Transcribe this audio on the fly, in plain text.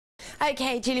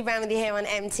Okay, Julie Brown with you here on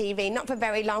MTV. Not for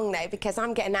very long, though, because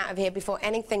I'm getting out of here before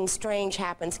anything strange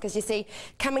happens. Because, you see,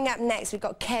 coming up next, we've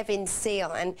got Kevin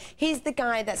Seal, and he's the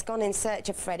guy that's gone in search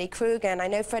of Freddy Krueger. And I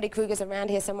know Freddy Krueger's around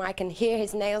here somewhere. I can hear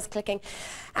his nails clicking.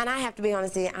 And I have to be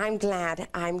honest with you, I'm glad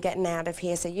I'm getting out of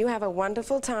here. So you have a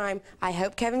wonderful time. I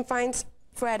hope Kevin finds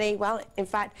Freddy. Well, in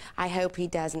fact, I hope he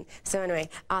doesn't. So anyway,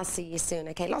 I'll see you soon,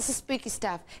 okay? Lots of spooky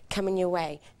stuff coming your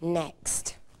way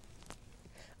next.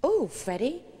 Oh,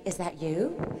 Freddy, is that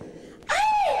you?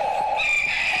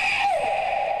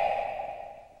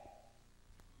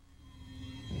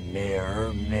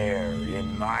 Mirror, mirror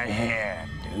in my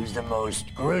hand, who's the most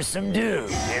gruesome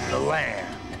dude in the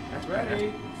land?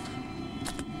 Freddy!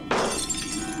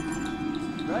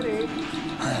 Freddy!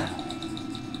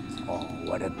 Oh,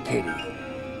 what a pity.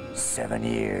 7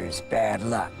 years bad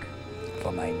luck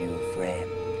for my new friend.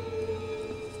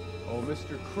 Oh,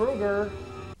 Mr. Krueger!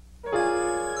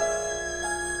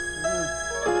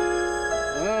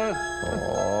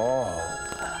 Oh,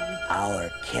 our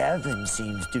Kevin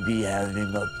seems to be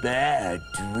having a bad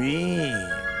dream.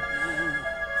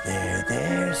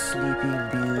 There, Sleeping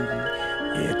Beauty.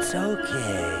 It's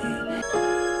okay.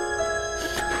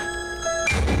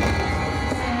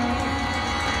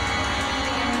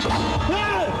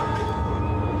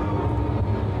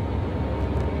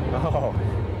 Oh,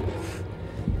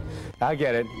 I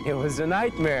get it. It was a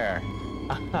nightmare.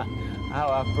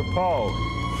 How apropos.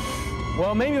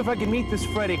 Well, maybe if I could meet this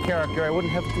Freddy character, I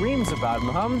wouldn't have dreams about him,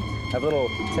 huh? Have a little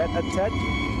tete-a-tete.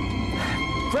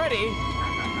 Freddy!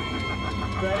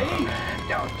 Freddy?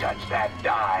 Don't touch that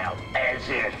dial, as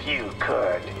if you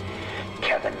could.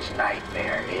 Kevin's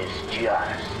nightmare is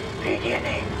just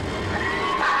beginning.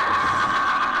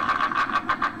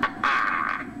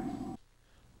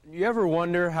 You ever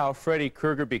wonder how Freddy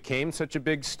Krueger became such a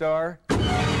big star?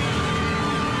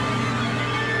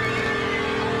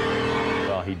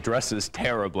 Well, he dresses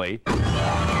terribly.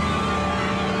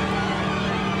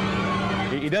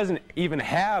 He doesn't even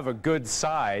have a good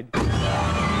side.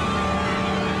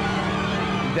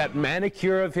 That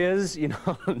manicure of his, you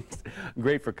know,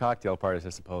 great for cocktail parties, I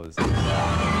suppose.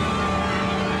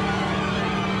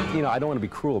 You know, I don't want to be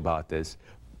cruel about this,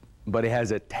 but he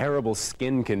has a terrible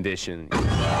skin condition.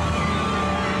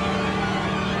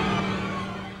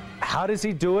 How does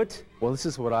he do it? Well, this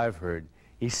is what I've heard.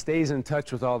 He stays in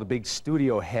touch with all the big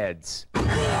studio heads. Sal?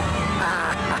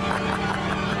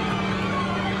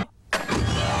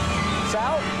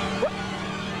 What?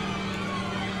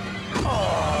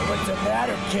 Oh, what's the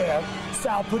matter, Kev?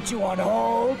 Sal put you on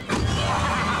hold?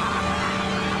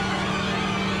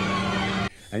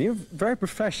 And you're very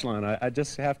professional, and I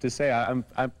just have to say, I'm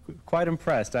quite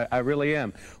impressed. I really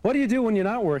am. What do you do when you're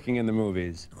not working in the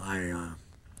movies? I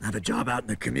have a job out in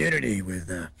the community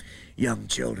with young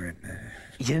children.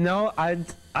 You know,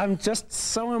 I'm just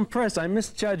so impressed. I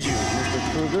misjudge you,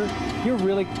 Mr. Krueger. You're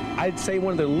really, I'd say,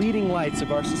 one of the leading lights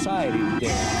of our society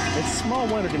today. It's small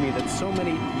wonder to me that so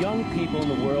many young people in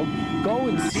the world go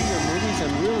and see your movies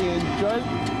and really enjoy